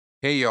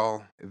Hey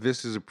y'all,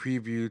 this is a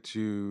preview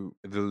to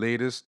the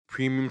latest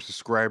premium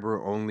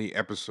subscriber only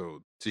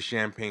episode to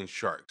Champagne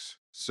Sharks.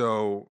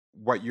 So,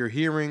 what you're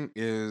hearing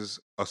is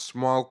a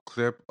small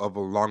clip of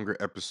a longer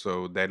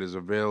episode that is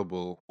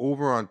available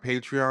over on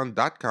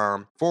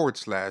patreon.com/,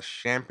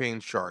 Champagne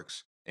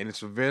Sharks. And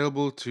it's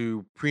available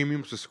to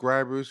premium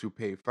subscribers who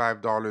pay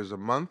 $5 a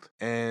month.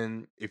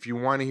 And if you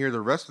want to hear the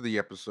rest of the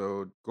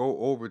episode, go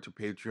over to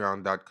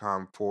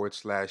patreon.com/,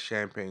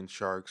 Champagne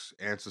Sharks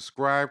and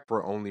subscribe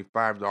for only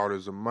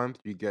 $5 a month.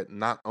 You get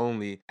not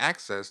only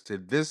access to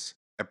this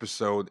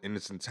episode in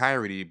its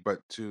entirety,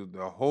 but to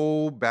the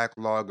whole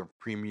backlog of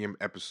premium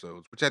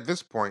episodes, which at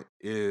this point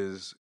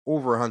is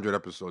over 100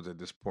 episodes at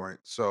this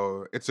point.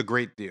 So it's a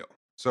great deal.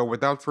 So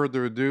without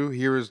further ado,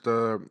 here is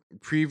the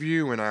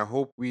preview, and I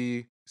hope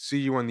we see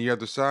you on the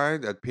other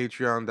side at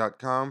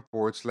patreon.com/,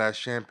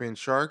 Champagne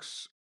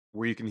Sharks,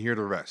 where you can hear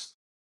the rest.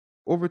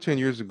 Over 10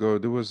 years ago,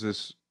 there was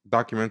this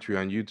documentary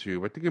on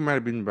YouTube. I think it might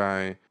have been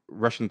by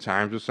Russian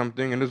Times or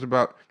something, and it was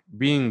about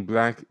being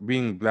black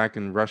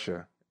in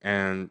Russia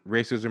and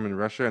racism in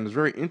Russia, and it's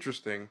very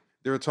interesting.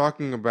 They were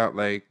talking about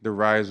like the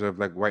rise of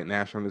like white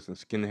nationalists and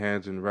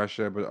skinheads in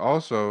Russia, but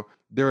also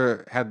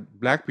had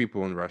black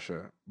people in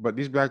Russia. But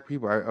these black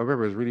people, I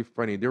remember, it was really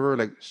funny. They were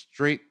like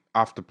straight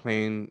off the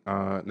plane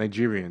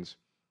Nigerians,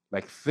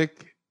 like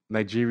thick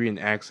Nigerian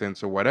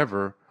accents or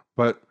whatever,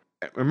 but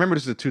remember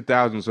this is the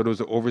 2000s, so there was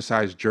the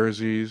oversized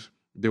jerseys.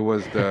 There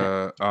was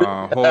the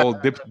whole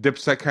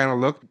dipset kind of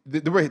look.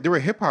 There were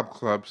hip hop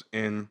clubs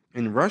in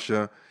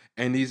Russia,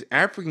 and these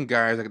African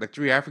guys, like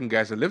three African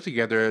guys that lived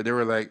together, they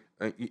were like,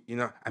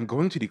 I'm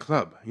going to the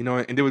club,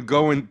 and they would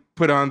go and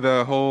put on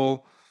the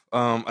whole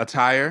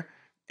attire,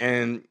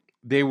 and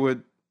they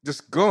would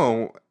just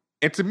go.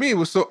 And to me, it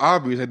was so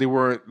obvious that they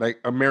weren't like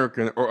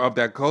American or of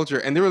that culture,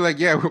 and they were like,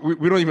 "Yeah,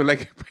 we don't even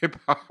like hip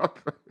hop,"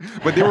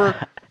 but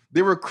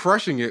they were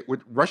crushing it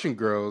with Russian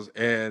girls,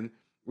 and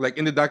like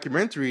in the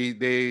documentary,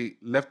 they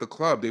left the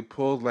club. They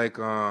pulled like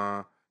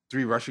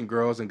three Russian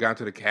girls and got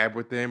into the cab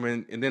with them,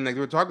 and then like they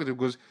were talking to them,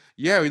 goes,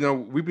 yeah,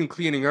 we've been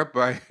cleaning up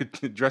by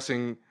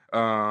dressing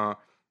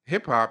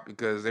hip hop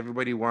because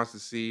everybody wants to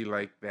see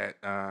like that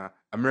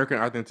American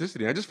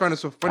authenticity. I just found it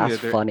so funny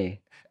That's that their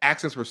funny.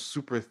 accents were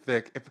super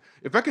thick.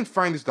 If I can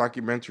find this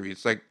documentary,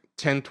 it's like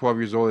 10, 12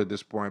 years old at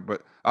this point,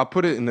 but I'll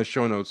put it in the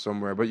show notes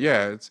somewhere. But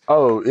yeah, it's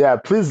Oh yeah,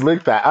 please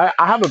link that.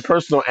 I have a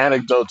personal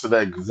anecdote to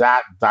the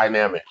exact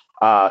dynamic.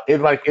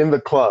 In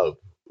the club,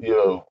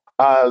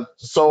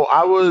 So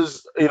I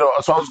was,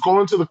 so I was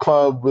going to the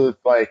club with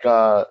my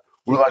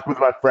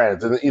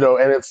friends, and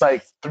and it's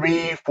like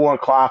 3, 4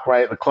 o'clock,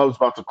 right? The club's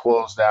about to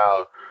close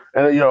down,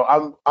 and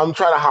I'm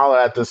trying to holler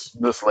at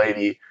this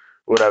lady,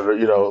 whatever,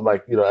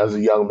 as a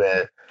young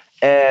man,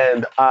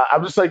 and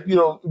I'm just like,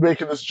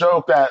 making this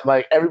joke that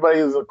like everybody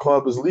in the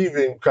club is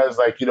leaving because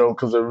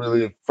because they're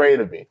really afraid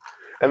of me.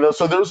 And then,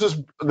 so there was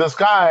this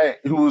guy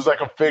who was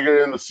like a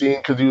figure in the scene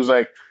because he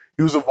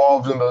was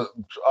involved in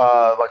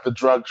the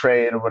drug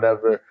trade or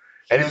whatever.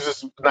 And he was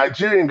this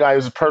Nigerian guy. He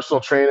was a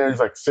personal trainer. He's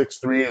like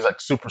 6'3". He's like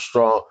super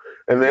strong,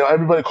 and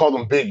everybody called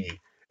him Biggie.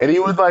 And he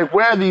would like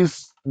wear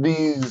these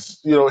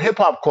hip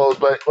hop clothes,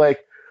 but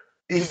like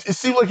it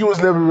seemed like he was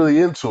never really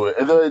into it.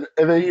 And then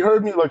he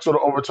heard me like sort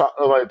of over talk,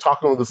 like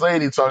talking with this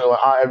lady, talking like,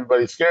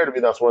 everybody's scared of me.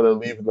 That's why they're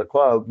leaving the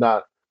club,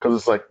 not because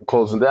it's like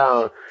closing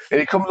down. And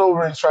he comes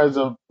over and tries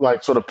to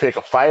like sort of pick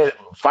a fight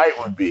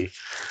with me.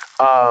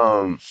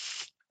 Um,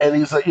 and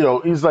he's like,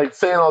 he's like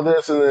saying all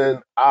this, and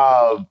then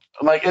all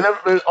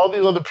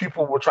these other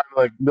people were trying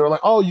to like, they were like,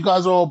 oh, you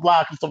guys are all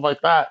black and stuff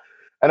like that.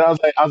 And I was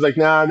like,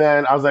 nah,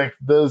 man. I was like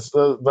this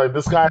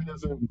guy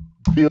doesn't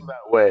feel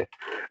that way.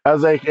 I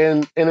was like,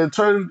 and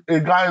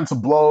it got into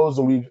blows,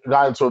 and we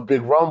got into a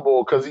big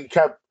rumble because he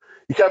kept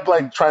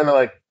like trying to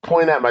like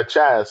point at my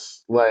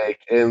chest,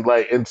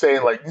 and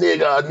saying like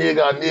nigga,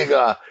 nigga,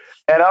 nigga.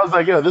 And I was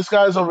like, this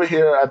guy's over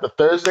here at the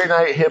Thursday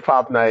night hip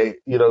hop night,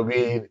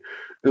 being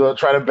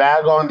try to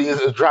bag on these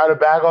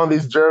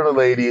German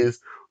ladies.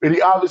 And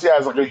he obviously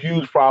has like a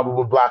huge problem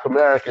with Black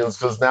Americans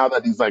because now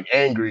that he's like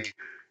angry,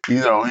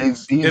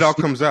 it all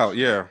comes out.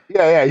 Yeah,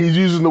 yeah, he's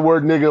using the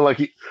word nigga like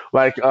he's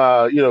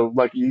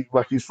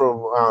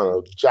from I don't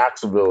know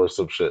Jacksonville or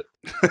some shit.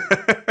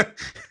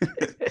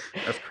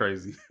 that's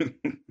crazy.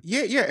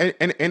 Yeah, yeah,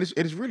 and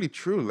it's really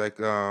true. Like,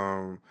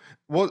 well,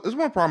 there's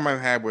one problem I've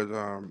had with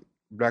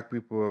black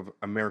people of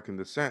American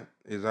descent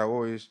is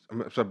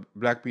so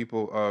black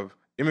people of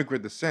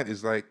immigrant descent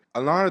is like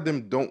a lot of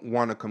them don't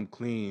want to come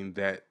clean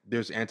that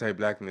there's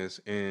anti-blackness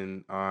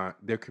in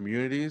their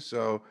communities.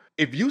 So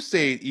if you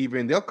say it,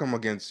 even they'll come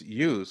against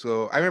you.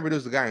 So I remember there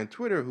was a guy on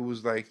Twitter who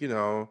was like,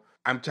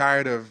 I'm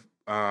tired of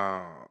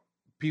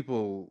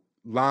people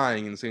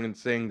lying and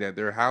saying that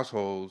their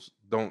households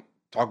don't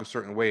talk a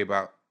certain way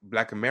about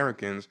black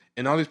Americans,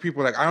 and all these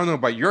people are like, I don't know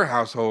about your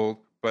household,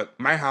 but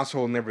my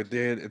household never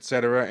did,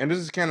 etc. And this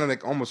is kind of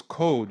like almost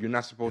code you're not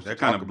Yeah, supposed to that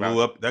kind talk of blew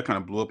about. up. That kind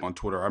of blew up on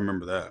Twitter. I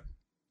remember that.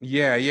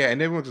 Yeah, yeah,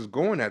 and everyone's just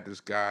going at this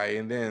guy,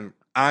 and then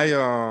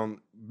I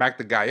backed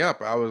the guy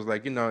up. I was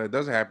like, it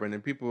does happen,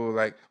 and people were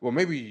like, well,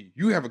 maybe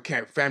you have a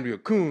camp family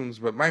of coons,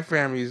 but my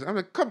family's. I'm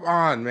like, come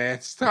on,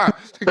 man, stop.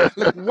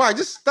 Like, why?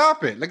 Just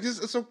stop it. Like,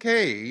 just it's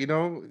okay,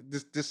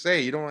 Just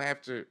say you don't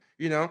have to.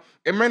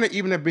 It might not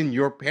even have been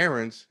your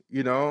parents.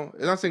 I'm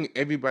not saying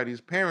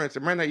everybody's parents.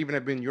 It might not even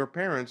have been your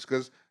parents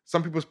because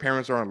some people's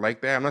parents aren't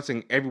like that. I'm not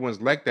saying everyone's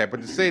like that,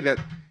 but to say that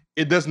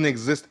it doesn't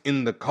exist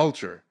in the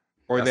culture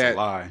or That's a that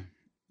lie.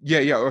 yeah,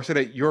 yeah, or say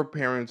that your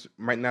parents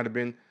might not have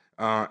been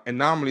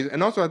anomalies,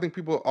 and also I think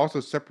people also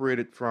separate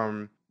it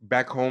from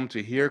back home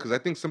to here because I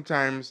think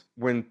sometimes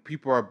when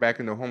people are back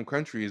in their home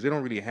countries, they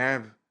don't really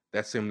have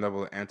that same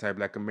level of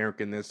anti-Black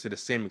Americanness to the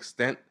same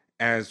extent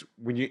as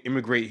when you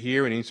immigrate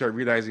here and you start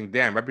realizing,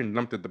 damn, I've been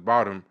lumped at the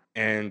bottom,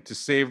 and to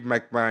save my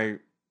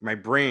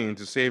brain,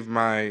 to save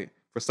my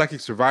for psychic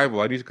survival,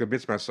 I need to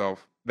convince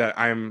myself that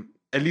I'm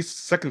at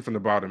least second from the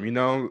bottom.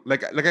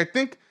 Like I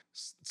think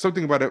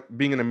something about it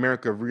being in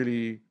America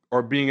really,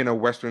 or being in a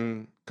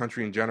Western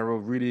country in general,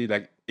 really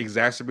like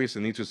exacerbates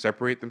the need to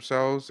separate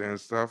themselves and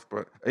stuff.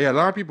 But yeah, a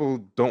lot of people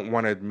don't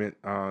want to admit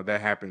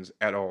that happens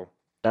at all.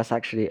 That's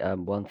actually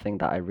one thing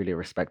that I really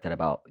respected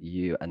about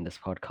you and this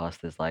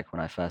podcast is like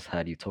when I first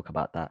heard you talk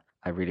about that,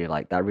 I really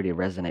like that really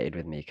resonated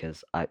with me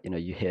because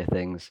you hear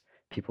things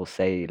people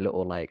say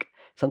little like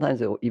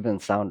sometimes it will even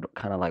sound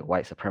kind of like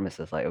white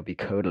supremacist, like it would be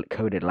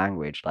coded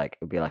language, like it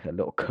would be like a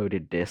little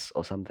coded diss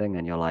or something,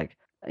 and you're like,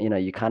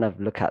 you kind of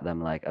look at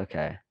them like,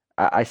 okay,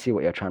 I see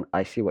what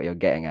I see what you're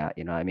getting at,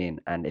 you know what I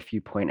mean? And if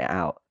you point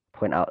out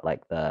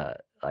like the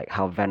like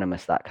how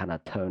venomous that kind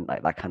of tone,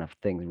 like that kind of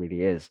thing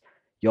really is,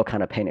 you're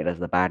kind of painted as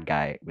the bad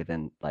guy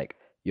within like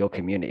your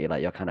community.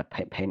 Like you're kind of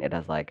painted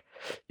as like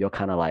you're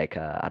kind of like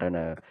I don't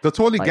know, They'll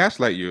totally like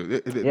gaslight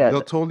you. yeah,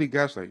 They'll totally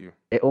gaslight you.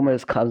 it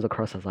almost comes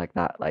across as like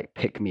that like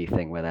pick me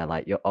thing where they're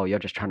like you're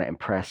just trying to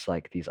impress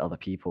like these other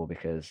people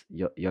because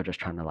you're just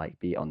trying to like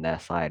be on their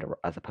side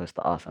as opposed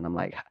to us. And I'm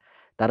like,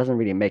 that doesn't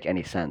really make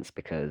any sense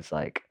because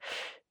like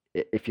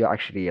if you're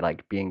actually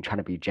like being trying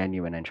to be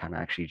genuine and trying to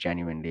actually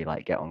genuinely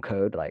like get on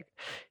code, like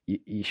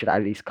you should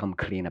at least come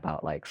clean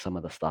about like some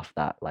of the stuff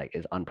that like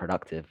is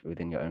unproductive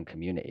within your own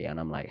community. And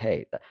I'm like,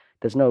 hey,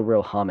 there's no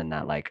real harm in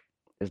that. Like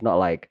it's not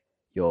like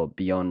you're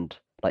beyond,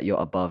 like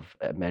you're above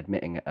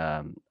admitting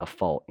a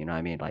fault, you know what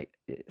I mean? Like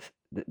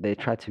they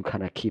try to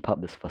kind of keep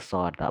up this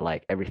facade that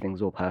like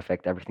everything's all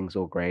perfect, everything's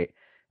all great,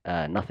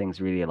 nothing's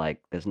really like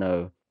there's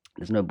no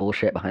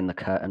bullshit behind the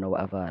curtain or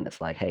whatever. And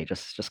it's like, hey,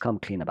 just come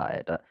clean about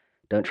it.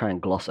 Don't try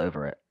and gloss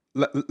over it.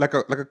 Like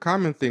a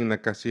common thing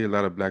like I see a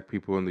lot of black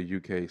people in the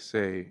UK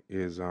say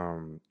is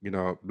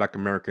black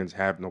Americans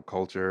have no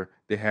culture.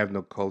 They have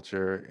no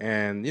culture,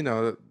 and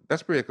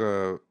that's a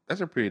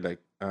pretty like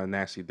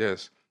nasty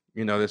diss.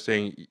 They're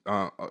saying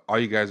all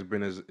you guys have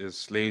been is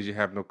slaves. You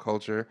have no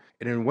culture.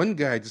 And then one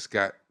guy just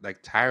got like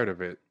tired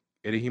of it,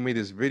 and he made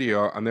this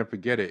video. I'll never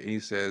forget it. And he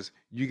says,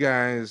 "You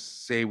guys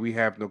say we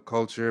have no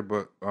culture,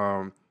 but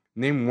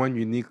name one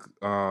unique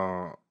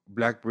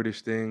Black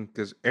British thing,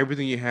 because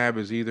everything you have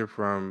is either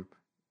from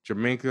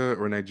Jamaica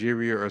or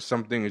Nigeria or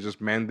something. It's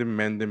just mend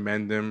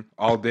them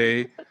all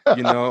day.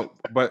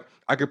 But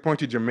I could point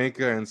to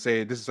Jamaica and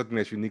say this is something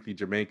that's uniquely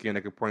Jamaican. I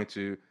could point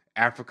to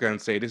Africa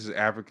and say this is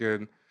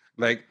African.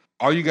 Like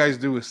all you guys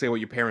do is say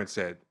what your parents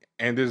said,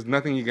 and there's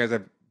nothing you guys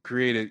have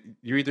created.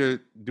 You're either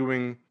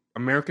doing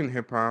American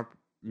hip hop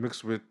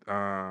mixed with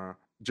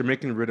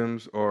Jamaican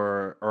rhythms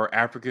or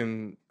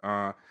African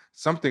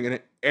something,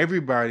 and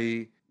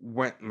everybody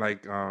went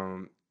like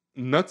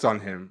nuts on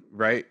him,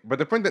 right? But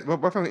the point that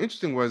what I found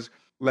interesting was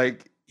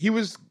like he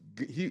was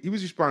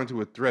responding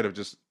to a thread of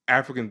just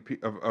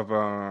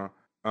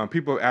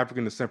people of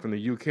African descent from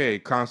the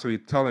UK constantly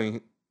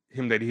telling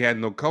him that he had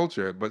no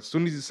culture. But as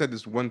soon as he said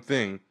this one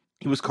thing,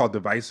 he was called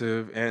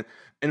divisive, and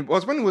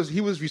what's funny was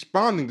he was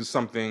responding to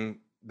something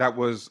that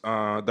was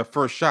the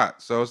first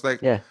shot. So it's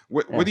like, Yeah,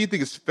 what yeah. do you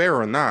think is fair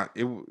or not?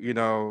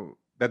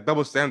 That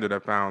double standard I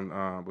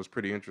found was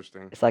pretty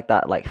interesting. It's like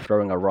that, like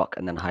throwing a rock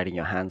and then hiding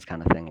your hands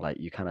kind of thing. Like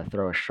you kind of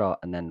throw a shot,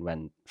 and then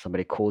when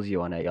somebody calls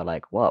you on it, you're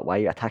like, "What? Why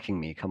are you attacking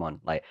me? Come on!"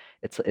 Like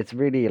it's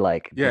really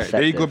like Yeah,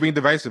 there you go, deceptive. being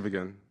divisive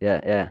again. Yeah,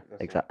 yeah,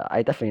 That's it. exactly.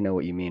 I definitely know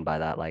what you mean by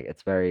that. Like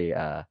it's very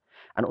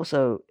and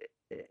also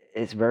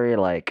it's very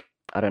like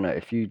I don't know,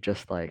 if you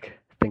just like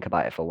think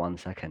about it for 1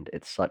 second,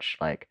 it's such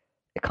like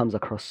it comes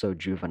across so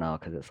juvenile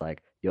because it's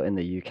like you're in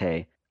the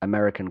UK,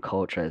 American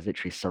culture is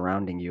literally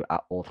surrounding you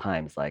at all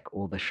times, like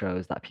all the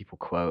shows that people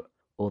quote,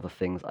 all the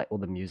things like all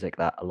the music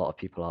that a lot of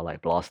people are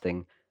like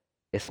blasting,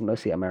 it's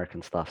mostly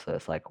American stuff. So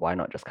it's like, why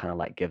not just kind of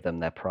like give them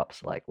their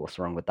props? Like, what's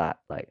wrong with that?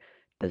 Like,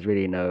 there's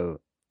really no,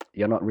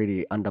 you're not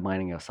really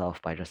undermining yourself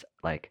by just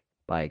like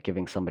by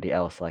giving somebody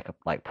else like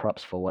like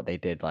props for what they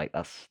did. Like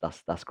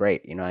that's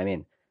great. You know what I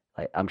mean?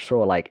 Like I'm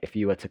sure like if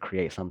you were to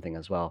create something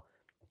as well,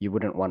 you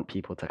wouldn't want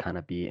people to kind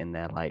of be in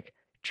their like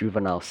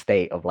juvenile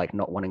state of like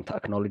not wanting to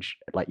acknowledge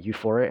like you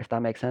for it, if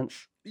that makes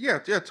sense. Yeah,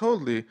 yeah,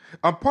 totally.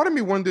 Part of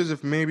me wonders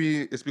if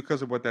maybe it's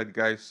because of what that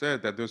guy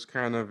said that there's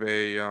kind of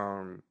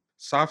a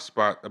soft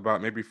spot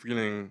about maybe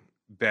feeling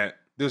that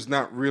there's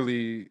not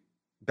really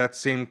that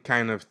same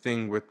kind of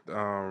thing with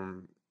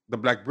the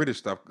Black British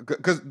stuff.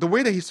 Because the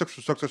way that he struck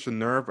such a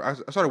nerve, I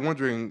started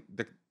wondering,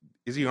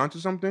 is he onto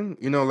something?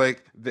 You know,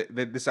 like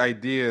this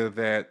idea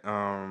that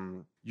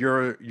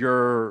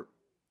you're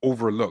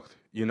overlooked.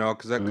 You know,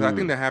 because I think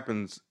Mm, that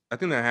happens. I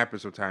think that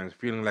happens sometimes,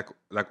 feeling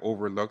like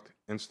overlooked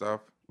and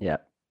stuff. yeah.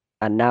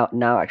 And now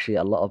actually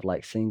a lot of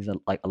like scenes and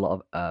like a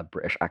lot of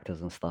British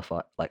actors and stuff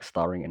are like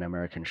starring in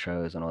American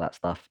shows and all that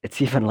stuff.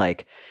 It's even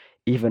like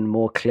even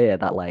more clear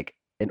that like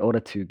in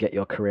order to get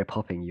your career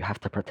popping, you have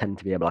to pretend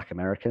to be a Black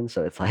American.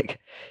 So it's like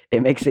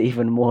it makes it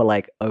even more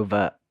like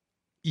overt.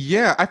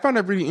 Yeah, I found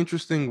that really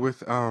interesting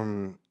with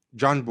John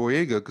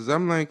Boyega because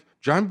I'm like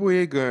John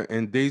Boyega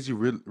and Daisy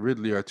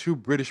Ridley are two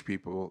British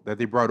people that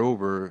they brought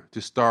over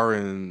to star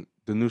in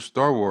the new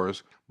Star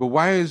Wars. But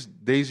why is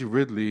Daisy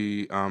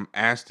Ridley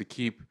asked to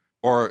keep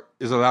or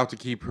is allowed to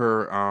keep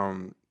her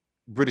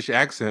British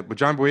accent, but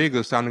John Boyega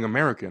is sounding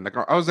American? Like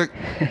I was like,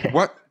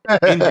 what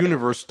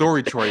in-universe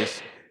story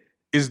choice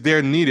is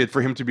there needed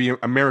for him to be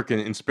American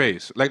in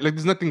space? Like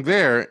there's nothing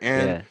there,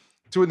 and Yeah.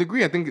 to a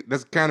degree, I think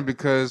that's kind of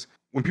because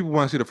when people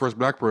want to see the first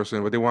black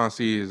person, what they want to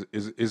see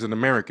is an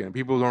American.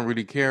 People don't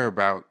really care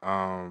about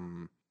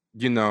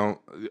you know,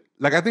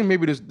 like I think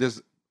maybe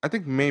there's I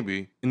think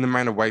maybe in the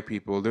mind of white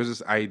people, there's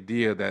this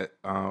idea that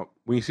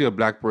when you see a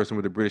black person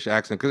with a British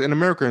accent, because in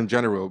America in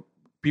general,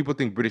 people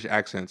think British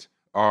accents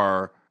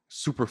are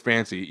super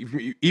fancy.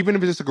 Even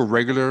if it's just like a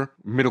regular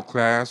middle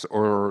class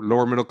or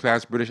lower middle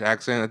class British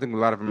accent, I think a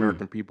lot of Mm.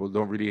 American people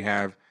don't really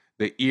have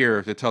the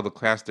ear to tell the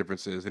class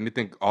differences, and they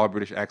think all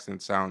British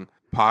accents sound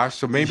posh.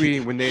 So maybe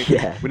Yeah. If you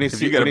got when a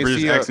they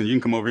British see a accent, you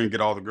can come over here and get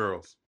all the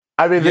girls.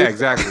 I mean, yeah,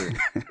 exactly.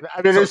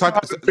 they So still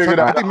haven't figured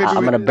I out think how maybe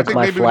I'm gonna I book to. think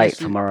my maybe when they flight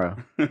see tomorrow.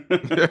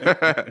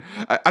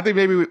 I think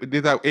maybe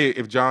they thought, hey,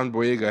 if John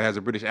Boyega has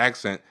a British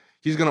accent,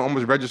 he's gonna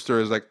almost register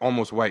as like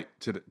almost white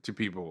to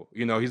people.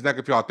 You know, he's not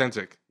gonna feel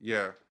authentic.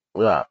 Yeah.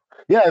 Yeah,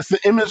 yeah. It's the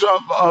image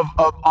of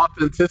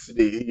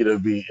authenticity.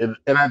 And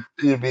I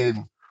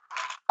mean,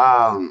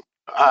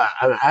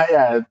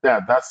 yeah.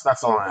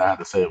 That's all I had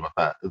to say about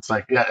that. It's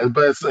like, yeah,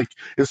 but it's like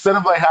instead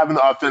of like having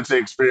the authentic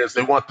experience,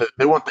 they want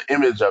the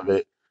image of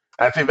it.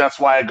 I think that's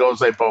why it goes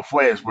like both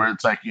ways, where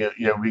it's like,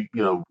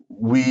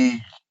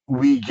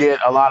 we get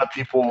a lot of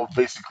people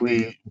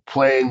basically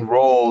playing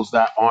roles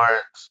that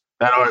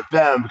aren't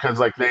them because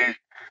like they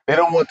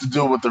don't want to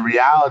deal with the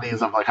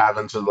realities of like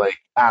having to like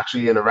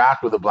actually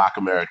interact with a Black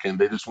American.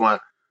 They just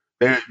want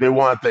they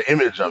want the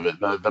image of it,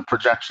 the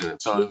projection.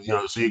 So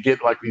so you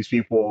get like these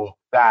people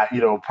that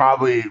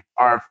probably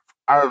are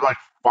like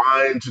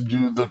fine to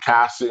do the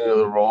casting of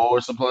the role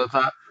or something like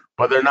that,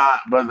 but they're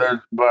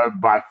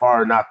by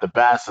far not the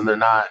best, and they're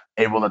not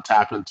able to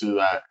tap into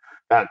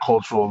that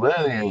cultural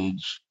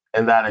lineage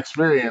and that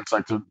experience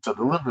like to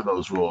deliver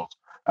those roles.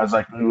 As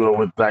like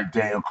with like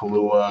Daniel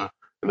Kaluuya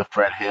and the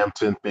Fred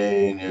Hampton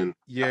thing, and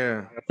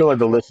Yeah. I feel like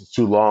the list is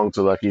too long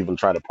to like even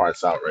try to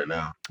parse out right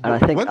now. And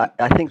One I think that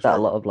a sorry,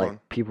 lot of go like on.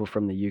 people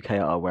from the UK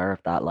are aware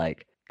of that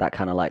like that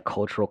kind of like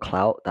cultural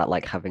clout that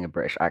like having a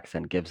British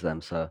accent gives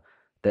them. So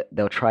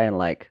they'll try and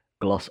like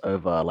gloss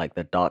over like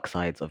the dark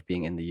sides of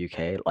being in the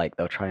UK. Like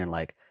they'll try and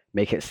like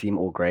make it seem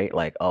all great,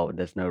 like oh,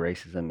 there's no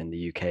racism in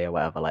the UK or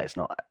whatever. Like it's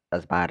not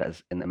as bad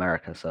as in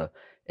America. So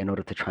in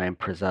order to try and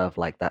preserve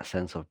like that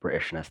sense of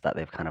Britishness that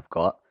they've kind of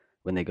got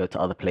when they go to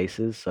other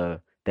places, so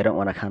they don't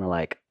want to kind of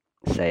like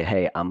say,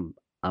 hey, I'm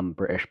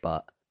British,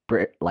 but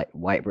like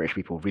white British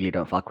people really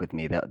don't fuck with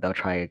me. They'll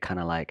try and kind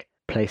of like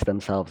place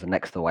themselves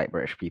next to white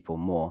British people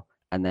more,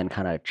 and then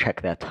kind of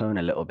check their tone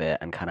a little bit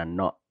and kind of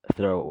not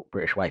throw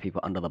British white people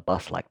under the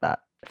bus like that.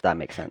 If that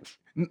makes sense.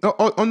 No,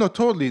 no,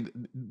 totally.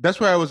 That's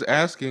why I was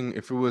asking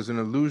if it was an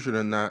illusion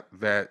or not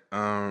that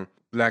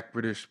black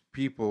British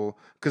people,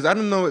 because I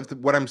don't know if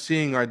what I'm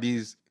seeing are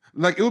these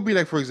like it would be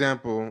like for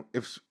example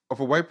if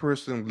a white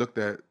person looked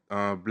at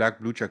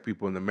black blue check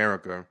people in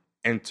America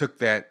and took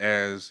that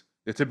as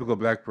the typical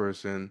black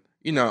person,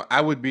 you know, I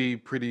would be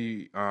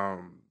pretty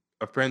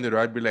offended, or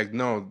I'd be like,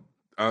 no,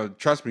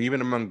 trust me,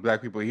 even among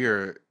black people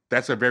here,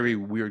 that's a very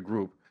weird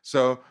group.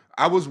 So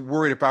I was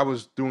worried if I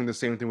was doing the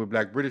same thing with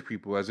Black British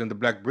people, as in the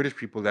Black British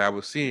people that I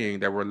was seeing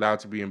that were allowed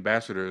to be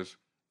ambassadors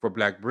for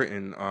Black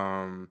Britain,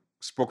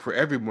 spoke for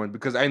everyone,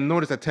 because I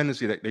noticed that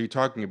tendency that you're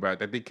talking about,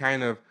 that they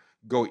kind of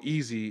go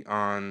easy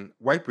on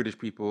white British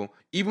people,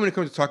 even when it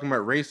comes to talking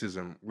about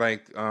racism.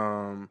 Like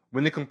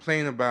when they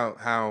complain about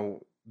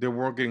how they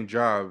weren't getting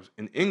jobs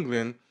in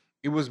England,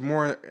 it was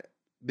more,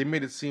 they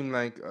made it seem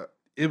like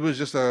it was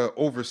just a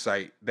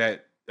oversight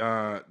that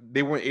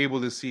they weren't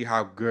able to see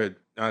how good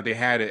they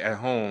had it at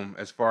home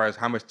as far as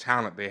how much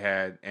talent they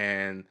had,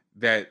 and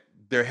that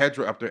their heads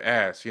were up their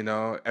ass, you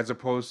know, as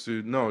opposed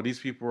to no, these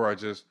people are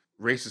just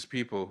racist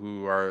people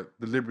who are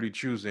deliberately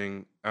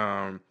choosing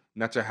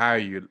not to hire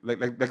you.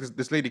 Like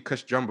this lady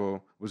Kush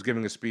Jumbo was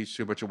giving a speech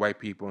to a bunch of white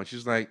people, and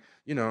she's like,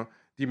 you know,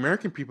 the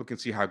American people can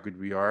see how good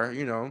we are,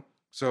 you know,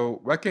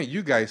 so why can't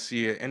you guys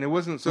see it? And it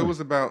wasn't, so it Hmm. was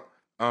about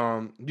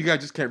you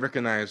guys just can't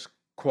recognize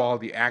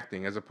quality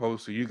acting, as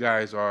opposed to you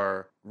guys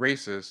are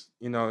racist.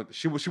 You know,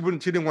 she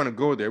didn't want to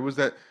go there. It was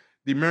that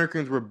the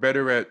Americans were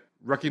better at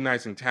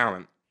recognizing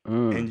talent,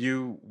 and Mm.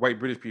 you white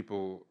British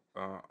people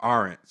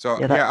aren't. So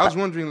Yeah, yeah, I that was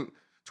wondering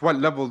to what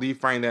level do you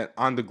find that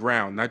on the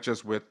ground, not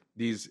just with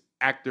these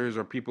actors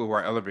or people who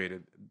are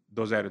elevated,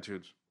 those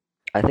attitudes.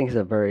 I think it's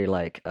a very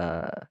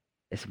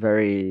it's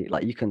very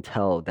like you can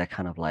tell they're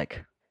kind of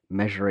like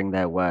measuring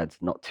their words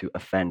not to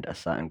offend a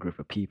certain group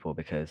of people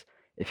because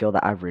if you're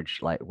the average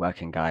like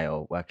working guy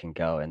or working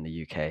girl in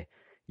the UK,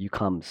 you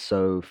come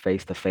so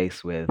face to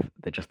face with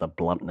the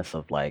bluntness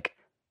of like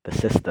the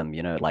system,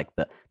 like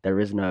there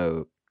is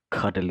no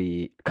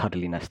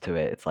cuddliness to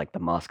it. It's like the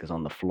mask is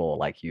on the floor.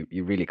 Like you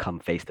really come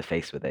face to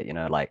face with it,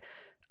 like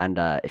and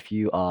if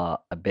you are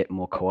a bit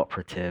more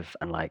cooperative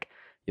and like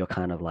you're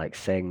kind of like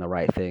saying the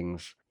right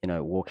things,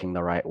 walking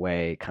the right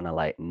way, kind of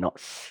like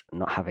not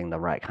having the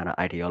right kind of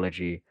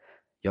ideology.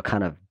 You're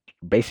kind of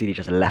basically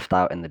just left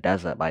out in the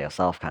desert by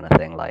yourself, kind of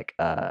thing. Like,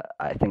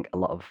 I think a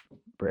lot of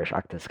British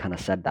actors kind of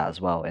said that as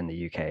well in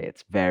the UK.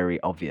 It's very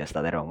obvious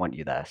that they don't want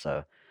you there,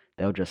 so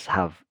they'll just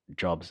have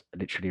jobs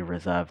literally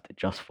reserved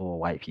just for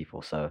white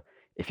people. So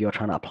if you're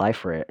trying to apply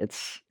for it,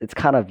 it's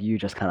kind of you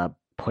just kind of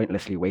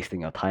pointlessly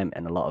wasting your time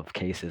in a lot of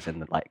cases in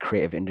the like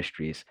creative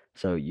industries.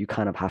 So you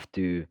kind of have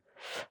to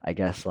I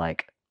guess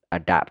like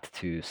adapt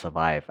to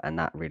survive, and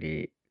that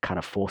really kind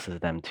of forces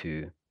them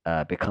to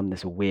become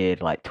this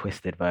weird, like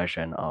twisted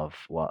version of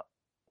what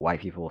white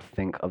people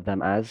think of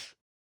them as.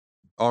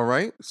 All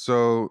right,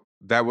 so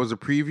that was a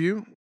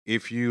preview.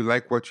 If you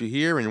like what you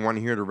hear and you want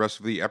to hear the rest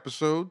of the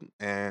episode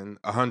and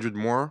 100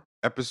 more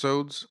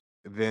episodes,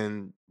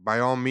 then by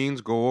all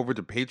means go over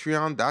to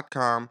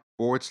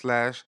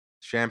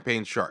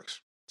patreon.com/champagne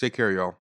sharks. Take care, y'all.